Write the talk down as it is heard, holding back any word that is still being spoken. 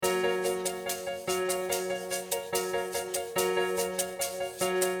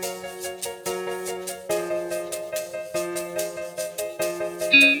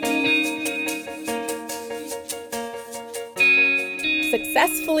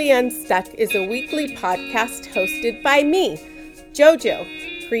Successfully Unstuck is a weekly podcast hosted by me,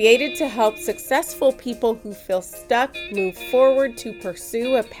 JoJo, created to help successful people who feel stuck move forward to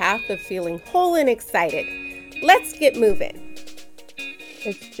pursue a path of feeling whole and excited. Let's get moving.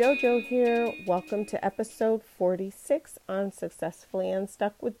 It's JoJo here. Welcome to episode 46 on Successfully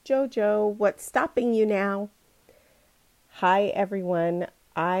Unstuck with JoJo. What's stopping you now? Hi, everyone.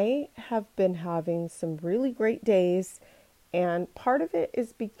 I have been having some really great days, and part of it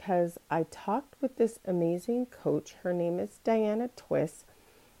is because I talked with this amazing coach. Her name is Diana Twist,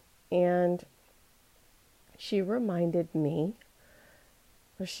 and she reminded me,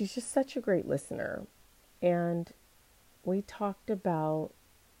 well, she's just such a great listener, and we talked about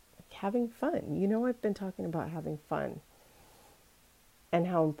having fun. You know, I've been talking about having fun and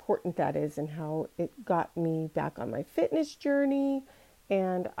how important that is and how it got me back on my fitness journey.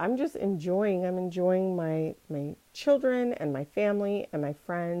 And I'm enjoying my children and my family and my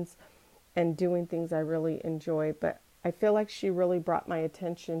friends and doing things I really enjoy. But I feel like she really brought my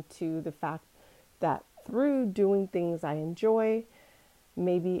attention to the fact that through doing things I enjoy,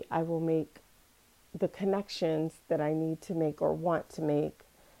 maybe I will make the connections that I need to make or want to make.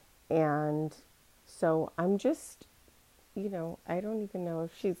 And so I'm just, I don't even know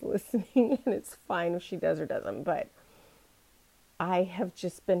if she's listening, and it's fine if she does or doesn't, but I have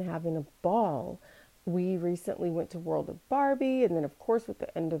just been having a ball. We recently went to World of Barbie, and then of course with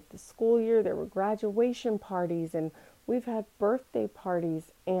the end of the school year, there were graduation parties, and we've had birthday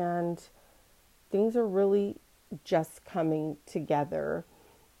parties, and things are really just coming together.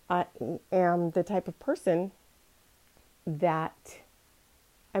 I am the type of person that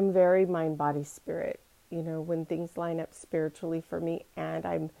I'm very mind, body, spirit. When things line up spiritually for me and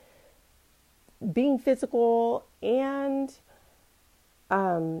I'm being physical and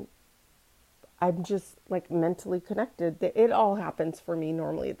I'm just like mentally connected, it all happens for me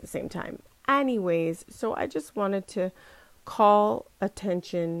normally at the same time. Anyways, so I just wanted to call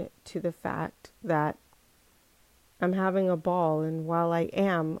attention to the fact that I'm having a ball, and while I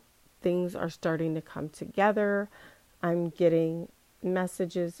am, things are starting to come together. I'm getting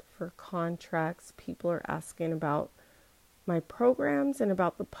messages for contracts. People are asking about my programs and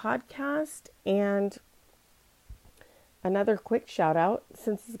about the podcast. And another quick shout out,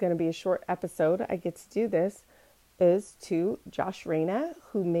 since it's going to be a short episode, I get to do this, is to Josh Reyna,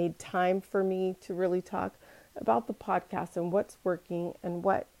 who made time for me to really talk about the podcast and what's working and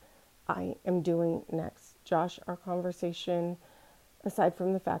what I am doing next. Josh, our conversation, aside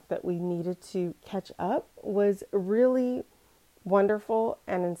from the fact that we needed to catch up, was really wonderful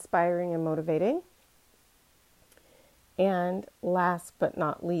and inspiring and motivating. And last but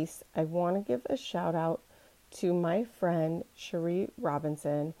not least, I want to give a shout out to my friend Cherie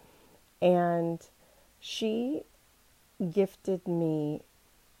Robinson, and she gifted me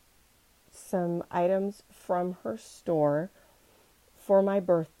some items from her store for my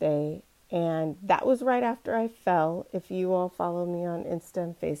birthday, and that was right after I fell. If you all follow me on Insta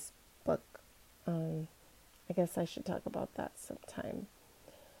and Facebook, I guess I should talk about that sometime.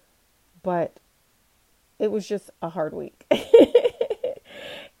 But it was just a hard week.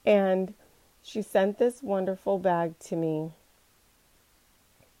 And she sent this wonderful bag to me,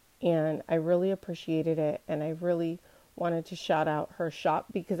 and I really appreciated it. And I really wanted to shout out her shop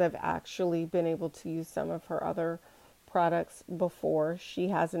because I've actually been able to use some of her other products before. She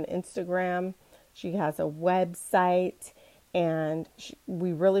has an Instagram, she has a website, and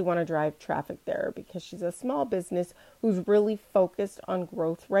we really want to drive traffic there because she's a small business who's really focused on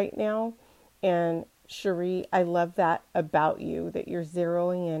growth right now. And Cherie, I love that about you, that you're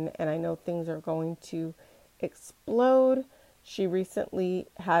zeroing in, and I know things are going to explode. She recently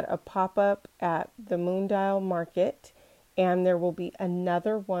had a pop-up at the Moondial Market, and there will be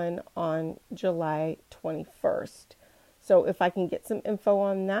another one on July 21st. So if I can get some info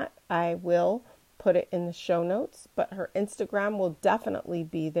on that, I will put it in the show notes, but her Instagram will definitely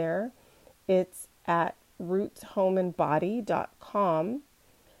be there. It's at rootshomeandbody.com,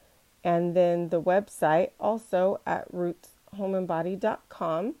 and then the website also at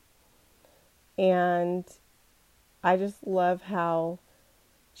rootshomeandbody.com. And I just love how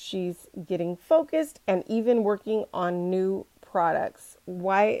she's getting focused and even working on new products.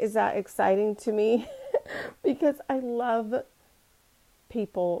 Why is that exciting to me? Because I love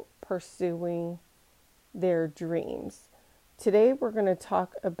people pursuing their dreams. Today we're going to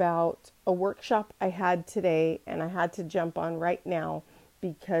talk about a workshop I had today, and I had to jump on right now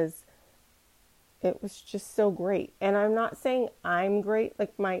because it was just so great. And I'm not saying I'm great,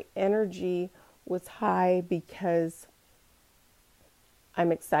 like my energy was high because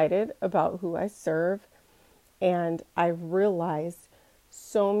I'm excited about who I serve, and I realized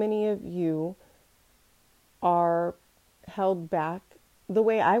So many of you are held back the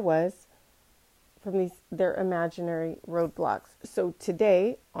way I was from their imaginary roadblocks. So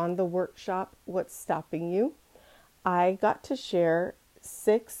today on the workshop, What's Stopping You? I got to share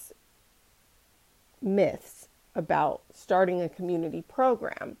 6 myths about starting a community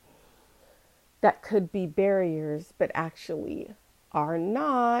program that could be barriers, but actually are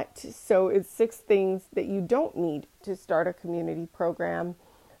not. So it's 6 things that you don't need to start a community program.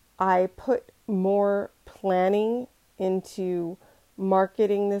 I put more planning into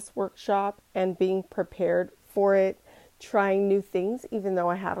marketing this workshop and being prepared for it, trying new things, even though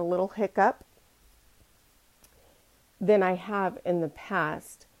I had a little hiccup, than I have in the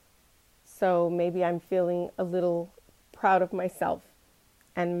past. So maybe I'm feeling a little proud of myself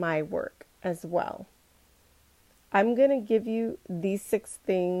and my work as well. I'm going to give you these 6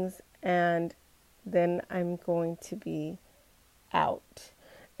 things and then I'm going to be out.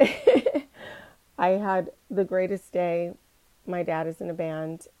 I had the greatest day. My dad is in a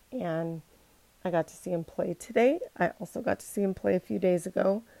band and I got to see him play today. I also got to see him play a few days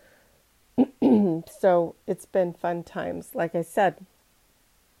ago. So it's been fun times. Like I said,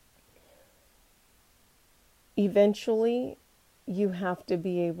 eventually you have to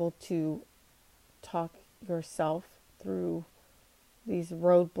be able to talk yourself through these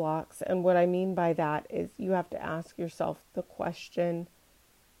roadblocks. And what I mean by that is you have to ask yourself the question,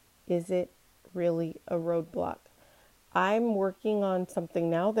 is it really a roadblock? I'm working on something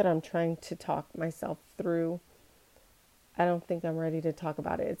now that I'm trying to talk myself through. I don't think I'm ready to talk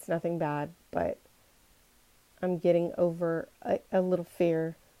about it. It's nothing bad, but I'm getting over a little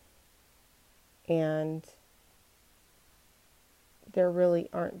fear, and there really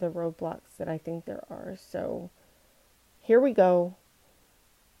aren't the roadblocks that I think there are. So here we go.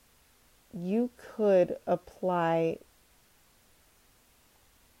 You could apply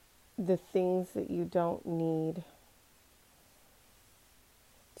the things that you don't need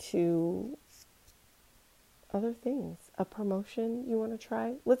to other things. A promotion you want to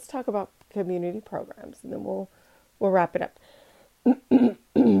try? Let's talk about community programs and then we'll wrap it up.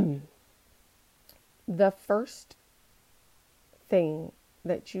 The first thing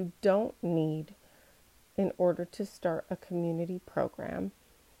that you don't need in order to start a community program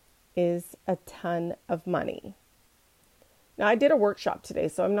is a ton of money. Now, I did a workshop today,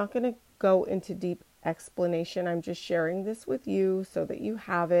 so I'm not going to go into deep explanation. I'm just sharing this with you so that you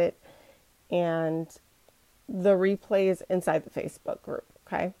have it, and the replay is inside the Facebook group,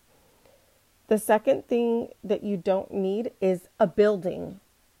 okay? The second thing that you don't need is a building.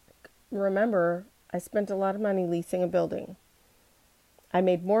 Remember, I spent a lot of money leasing a building. I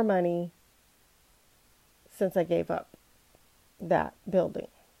made more money since I gave up that building.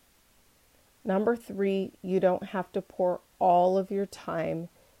 Number 3, you don't have to pour all of your time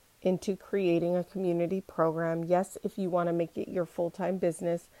into creating a community program. Yes, if you want to make it your full-time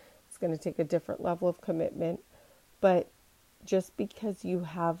business, it's going to take a different level of commitment. But just because you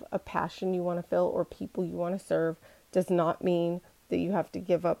have a passion you want to fill or people you want to serve does not mean that you have to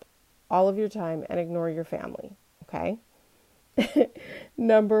give up all of your time and ignore your family, okay?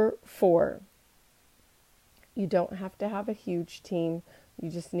 Number 4, you don't have to have a huge team. You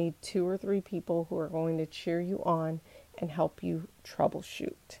just need 2 or 3 people who are going to cheer you on and help you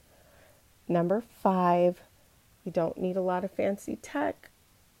troubleshoot. Number 5, you don't need a lot of fancy tech.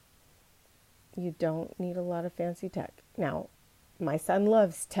 You don't need a lot of fancy tech. Now, my son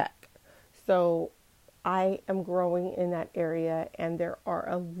loves tech, so I am growing in that area, and there are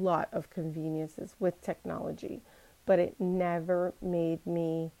a lot of conveniences with technology, but it never made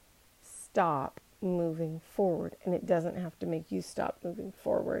me stop moving forward, and it doesn't have to make you stop moving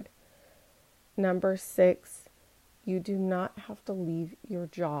forward. Number 6, you do not have to leave your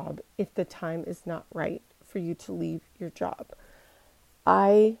job if the time is not right for you to leave your job.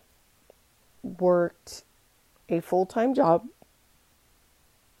 I worked a full-time job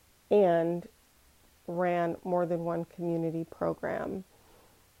and ran more than one community program,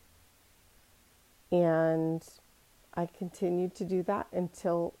 and I continued to do that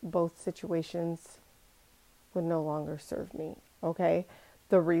until both situations would no longer serve me, okay?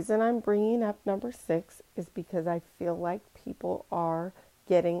 The reason I'm bringing up number 6 is because I feel like people are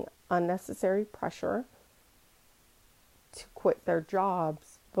getting unnecessary pressure to quit their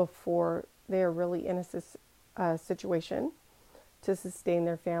jobs before they're really in a situation to sustain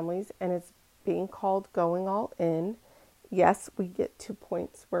their families, and it's being called going all in. Yes, we get to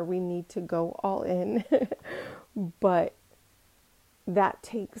points where we need to go all in, but that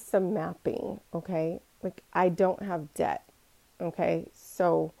takes some mapping, okay? Like, I don't have debt, okay?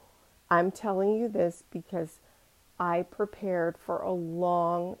 So I'm telling you this because I prepared for a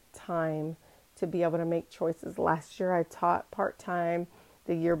long time to be able to make choices. Last year I taught part-time.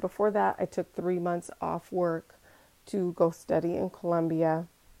 The year before that I took 3 months off work to go study in Colombia.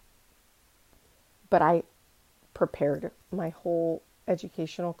 But I prepared my whole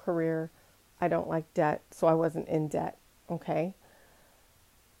educational career. I don't like debt, so I wasn't in debt, okay?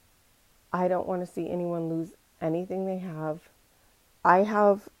 I don't want to see anyone lose anything they have. I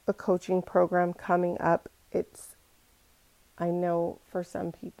have a coaching program coming up. I know for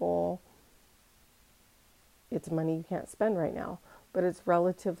some people, it's money you can't spend right now, but it's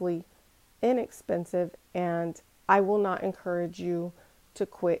relatively inexpensive, and I will not encourage you to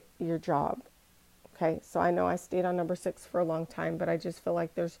quit your job. Okay, so I know I stayed on number 6 for a long time, but I just feel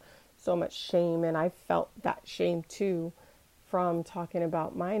like there's so much shame, and I felt that shame too from talking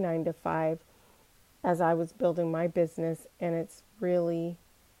about my 9 to 5 as I was building my business, and it's really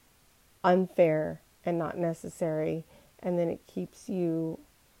unfair and not necessary. And then it keeps you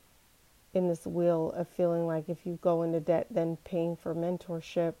in this wheel of feeling like if you go into debt, then paying for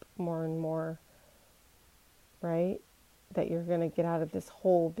mentorship more and more, right? That you're going to get out of this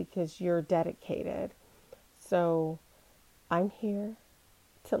hole because you're dedicated. So I'm here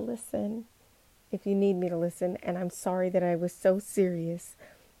to listen if you need me to listen. And I'm sorry that I was so serious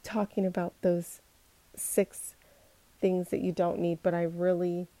talking about those 6 things that you don't need, but I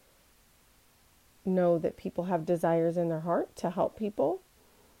really know that people have desires in their heart to help people.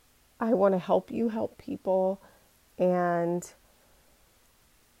 I want to help you help people, and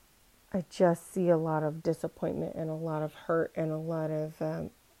I just see a lot of disappointment and a lot of hurt and a lot of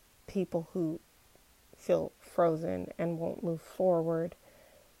people who feel frozen and won't move forward.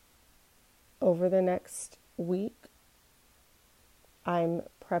 Over the next week, I'm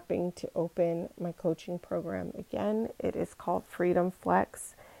prepping to open my coaching program again. It is called Freedom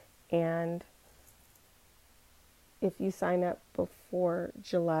Flex, and if you sign up before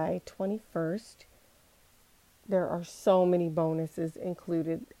July 21st, there are so many bonuses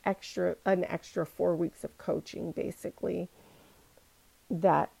included, an extra 4 weeks of coaching basically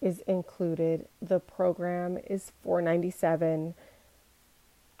that is included. The program is $497.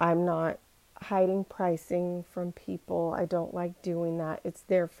 I'm not hiding pricing from people. I don't like doing that. It's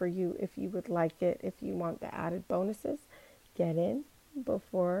there for you if you would like it. If you want the added bonuses, get in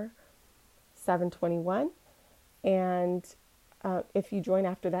before 7/21. And if you join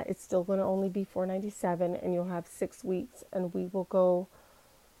after that, it's still going to only be $497, and you'll have 6 weeks, and we will go,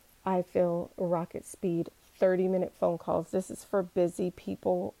 I feel, rocket speed, 30-minute phone calls. This is for busy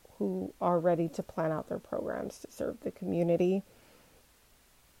people who are ready to plan out their programs to serve the community.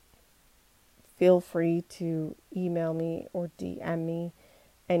 Feel free to email me or DM me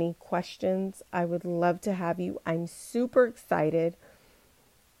any questions. I would love to have you. I'm super excited,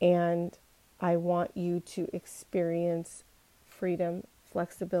 and I want you to experience freedom,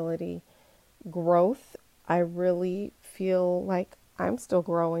 flexibility, growth. I really feel like I'm still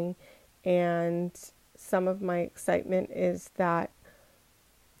growing, and some of my excitement is that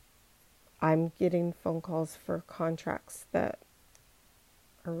I'm getting phone calls for contracts that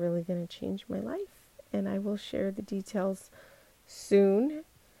are really going to change my life, and I will share the details soon.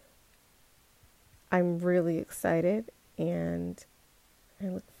 I'm really excited, and I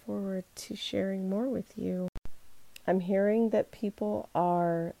look forward to sharing more with you. I'm hearing that people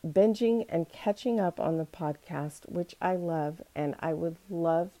are binging and catching up on the podcast, which I love, and I would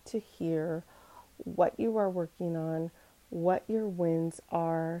love to hear what you are working on, what your wins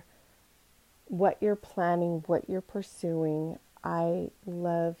are, what you're planning, what you're pursuing. I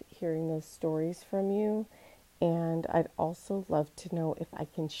love hearing those stories from you, and I'd also love to know if I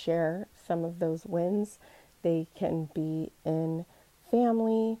can share some of those wins. They can be in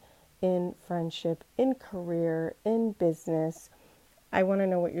family, in friendship, in career, in business. I want to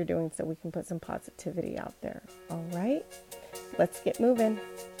know what you're doing so we can put some positivity out there. All right, let's get moving.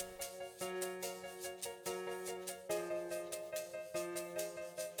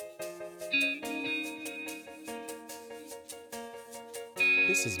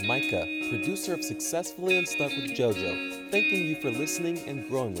 This is Micah, producer of Successfully Unstuck with JoJo, thanking you for listening and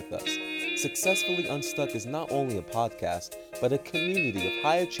growing with us. Successfully Unstuck is not only a podcast, but a community of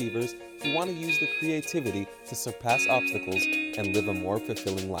high achievers who want to use their creativity to surpass obstacles and live a more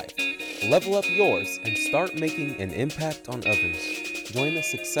fulfilling life. Level up yours and start making an impact on others. Join the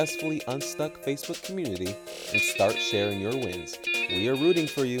Successfully Unstuck Facebook community and start sharing your wins. We are rooting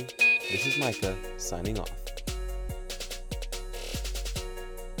for you. This is Micah, signing off.